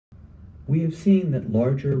We have seen that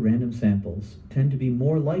larger random samples tend to be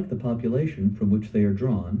more like the population from which they are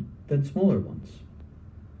drawn than smaller ones.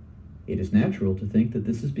 It is natural to think that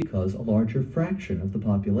this is because a larger fraction of the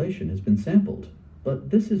population has been sampled, but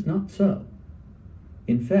this is not so.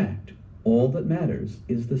 In fact, all that matters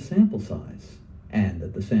is the sample size, and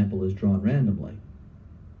that the sample is drawn randomly.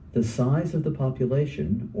 The size of the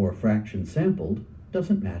population, or fraction sampled,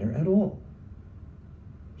 doesn't matter at all.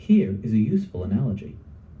 Here is a useful analogy.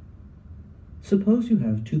 Suppose you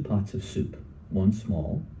have two pots of soup, one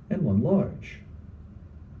small and one large.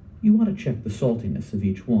 You want to check the saltiness of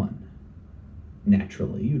each one.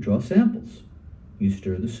 Naturally, you draw samples. You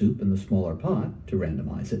stir the soup in the smaller pot to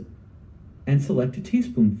randomize it, and select a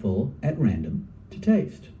teaspoonful at random to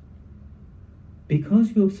taste.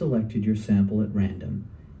 Because you have selected your sample at random,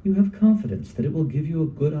 you have confidence that it will give you a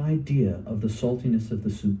good idea of the saltiness of the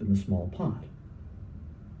soup in the small pot.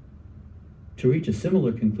 To reach a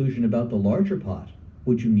similar conclusion about the larger pot,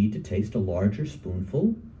 would you need to taste a larger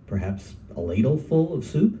spoonful, perhaps a ladleful of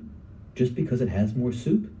soup, just because it has more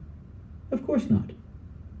soup? Of course not.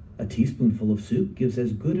 A teaspoonful of soup gives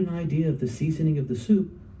as good an idea of the seasoning of the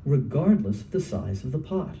soup regardless of the size of the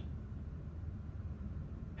pot.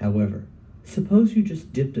 However, suppose you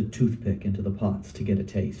just dipped a toothpick into the pots to get a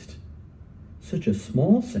taste. Such a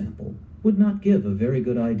small sample would not give a very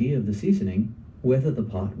good idea of the seasoning, whether the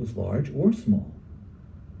pot was large or small.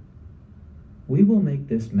 We will make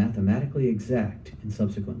this mathematically exact in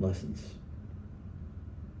subsequent lessons.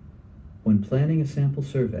 When planning a sample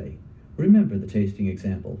survey, remember the tasting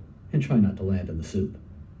example and try not to land in the soup.